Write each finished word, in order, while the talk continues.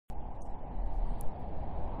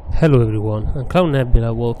Hello everyone, I'm Clown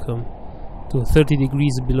Nebula, welcome to 30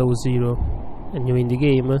 degrees below zero, and you're in the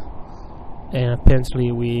game, and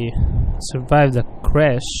apparently we survived a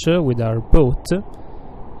crash with our boat,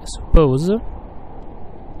 I suppose,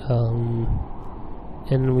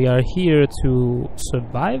 and we are here to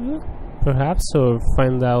survive, perhaps, or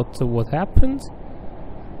find out what happened.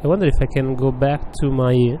 I wonder if I can go back to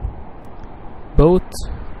my boat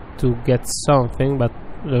to get something, but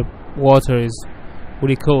the water is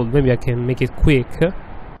really cold. Maybe I can make it quick.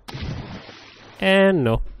 And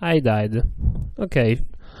no, I died. Okay.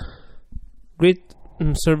 Great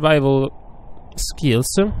survival skills.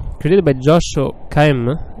 Created by Joshua Kaim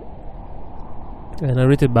and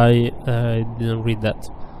narrated by... I didn't read that.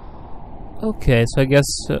 Okay, so I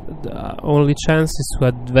guess the only chance is to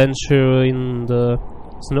adventure in the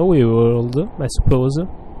snowy world, I suppose.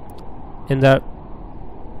 And there are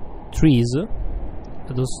trees.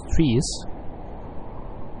 Are those trees?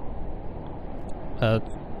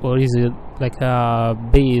 Or is it like a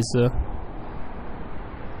base?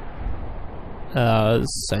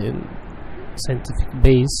 Scientific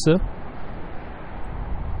base?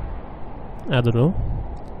 I don't know.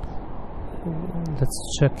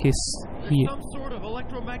 Let's check his here. Some sort of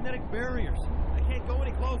electromagnetic barriers. I can't go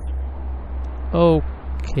any closer.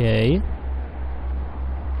 Okay.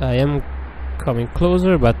 I am coming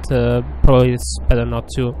closer, but probably it's better not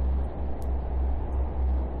to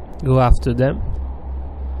go after them.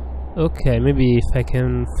 Okay, maybe if I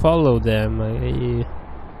can follow them, I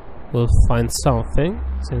will find something,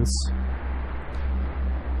 since...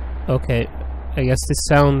 Okay, I guess this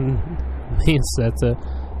sound means that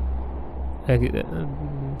I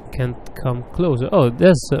can't come closer. Oh,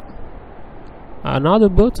 there's another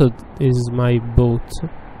boat, or is my boat?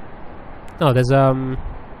 No, there's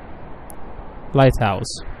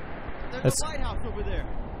lighthouse. There's a lighthouse over there.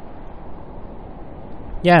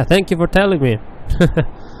 Yeah, thank you for telling me.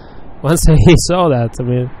 Once I saw that, I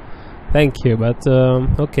mean, thank you, but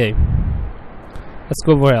okay. Let's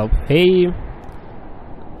go for help. Hey,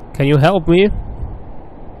 can you help me?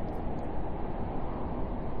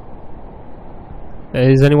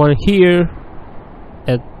 Is anyone here?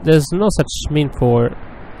 There's no such mean for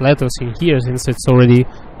letters in here, since it's already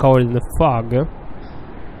covered in the fog,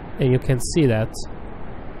 and you can see that.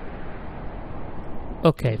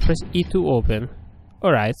 Okay, press E to open.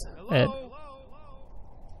 Alright.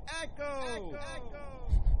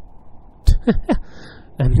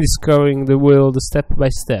 I'm discovering the world step by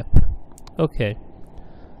step. Okay.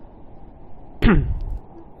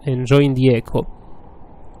 Enjoying the echo.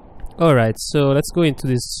 Alright, so let's go into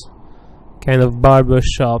this kind of barber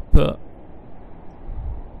shop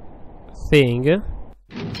thing.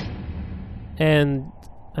 And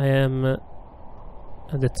I am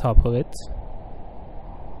at the top of it.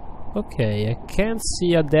 Okay, I can't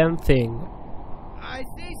see a damn thing. I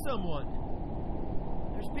see someone.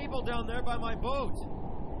 There's people down there by my boat.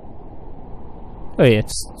 Oh yeah,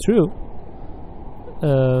 it's true.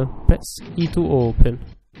 Press E to open.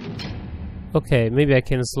 Okay, maybe I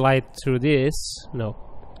can slide through this. No.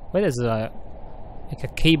 Why there's like a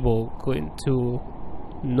cable going to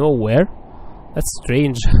nowhere? That's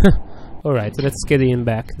strange. Alright, let's get in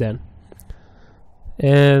back then.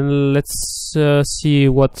 And let's see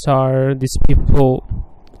what are these people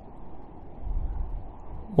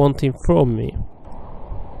wanting from me.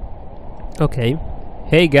 Okay.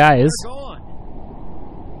 Hey guys. Oh.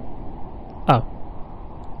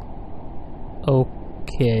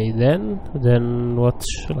 Okay then. Then what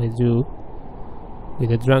shall I do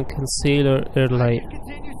with a drunken sailor early?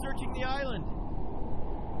 Continue searching the island.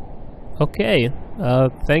 Okay.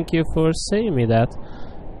 Thank you for saying me that.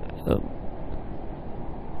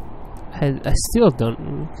 I still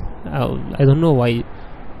don't... I don't know why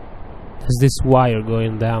there's this wire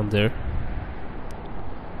going down there.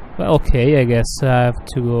 Well, okay, I guess I have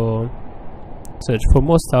to go search for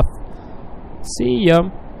more stuff. See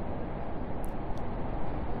ya!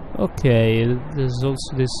 Okay, there's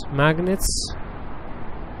also these magnets.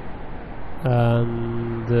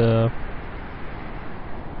 And...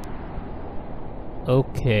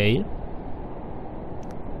 okay.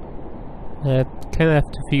 I kind of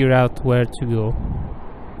have to figure out where to go.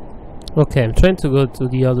 Okay, I'm trying to go to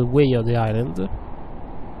the other way of the island,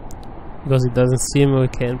 because it doesn't seem we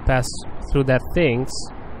can pass through that things.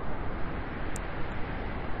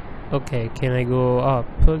 Okay, can I go up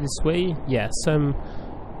this way? Yes, I'm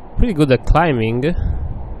pretty good at climbing.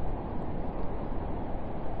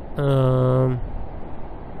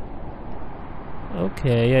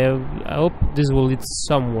 Okay, I hope this will lead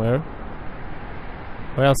somewhere.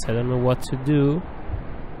 Or else I don't know what to do.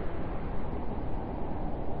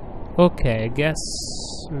 Okay, I guess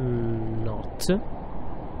not.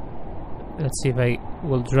 Let's see if I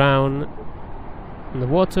will drown in the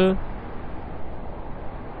water.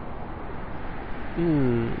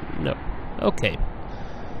 No. Okay.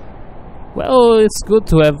 Well, it's good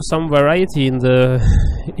to have some variety in the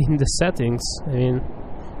in the settings. I mean,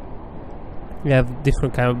 we have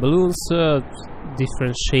different kind of balloons,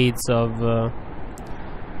 different shades of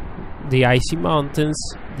the icy mountains,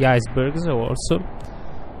 the icebergs, also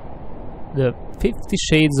the 50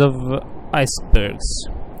 Shades of Icebergs.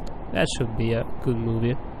 That should be a good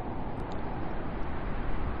movie.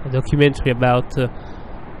 A documentary about the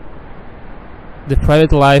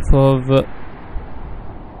private life of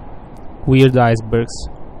weird icebergs.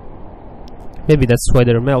 Maybe that's why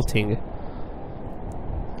they're melting,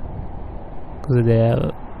 because they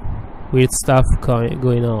have weird stuff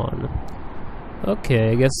going on.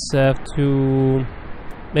 Okay, I guess I have to...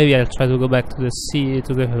 Maybe I'll try to go back to the sea,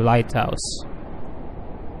 to the lighthouse.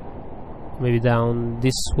 Maybe down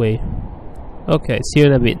this way. Okay, see you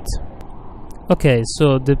in a bit. Okay,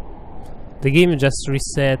 so the game just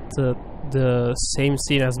reset the same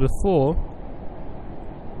scene as before.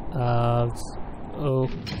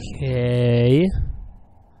 Okay.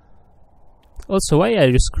 Also, why are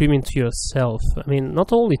you screaming to yourself? I mean,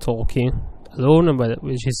 not only talking alone, but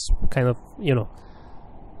which is kind of, you know,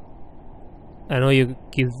 I know you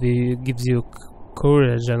gives you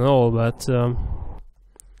courage and all, but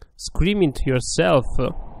screaming to yourself,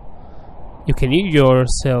 you can hear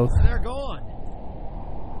yourself. They're gone.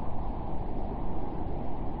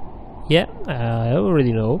 Yeah, I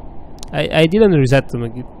already know. I didn't reset them.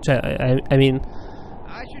 I mean,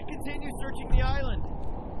 I should continue searching the island.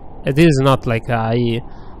 it is not like I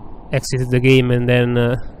exited the game and then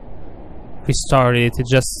restarted it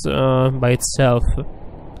just by itself.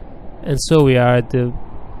 And so we are at the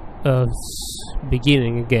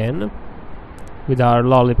beginning again, with our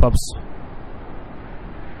lollipops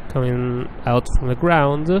coming out from the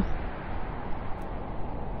ground.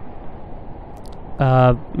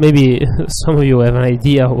 Maybe some of you have an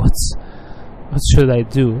idea what should I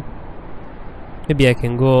do. Maybe I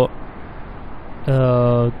can go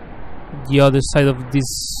the other side of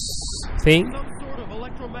this thing. Some sort of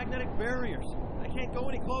electromagnetic barriers. I can't go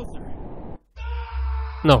any closer.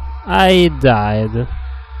 No, I died.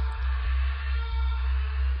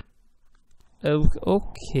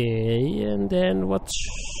 Okay, and then what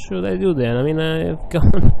should I do then? I mean, I've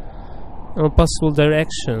gone all possible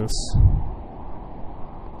directions.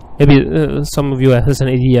 Maybe some of you has an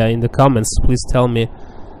idea in the comments. Please tell me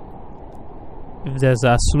if there's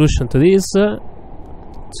a solution to this,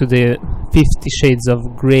 to the 50 Shades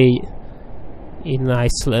of Grey in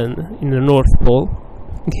Iceland, in the North Pole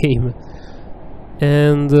game.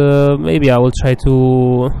 And maybe I will try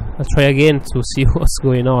again to see what's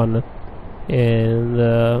going on, and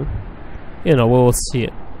you know, we will see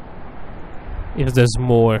if there's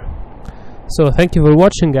more. So thank you for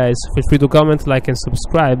watching, guys. Feel free to comment, like and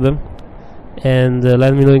subscribe, and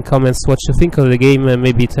let me know in comments what you think of the game, and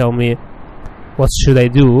maybe tell me what should I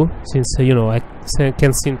do, since you know, I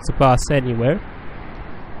can't seem to pass anywhere.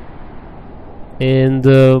 And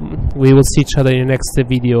we will see each other in the next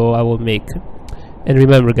video I will make. And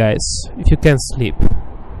remember, guys, if you can't sleep,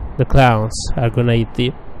 the clowns are gonna eat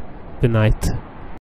you. Good night.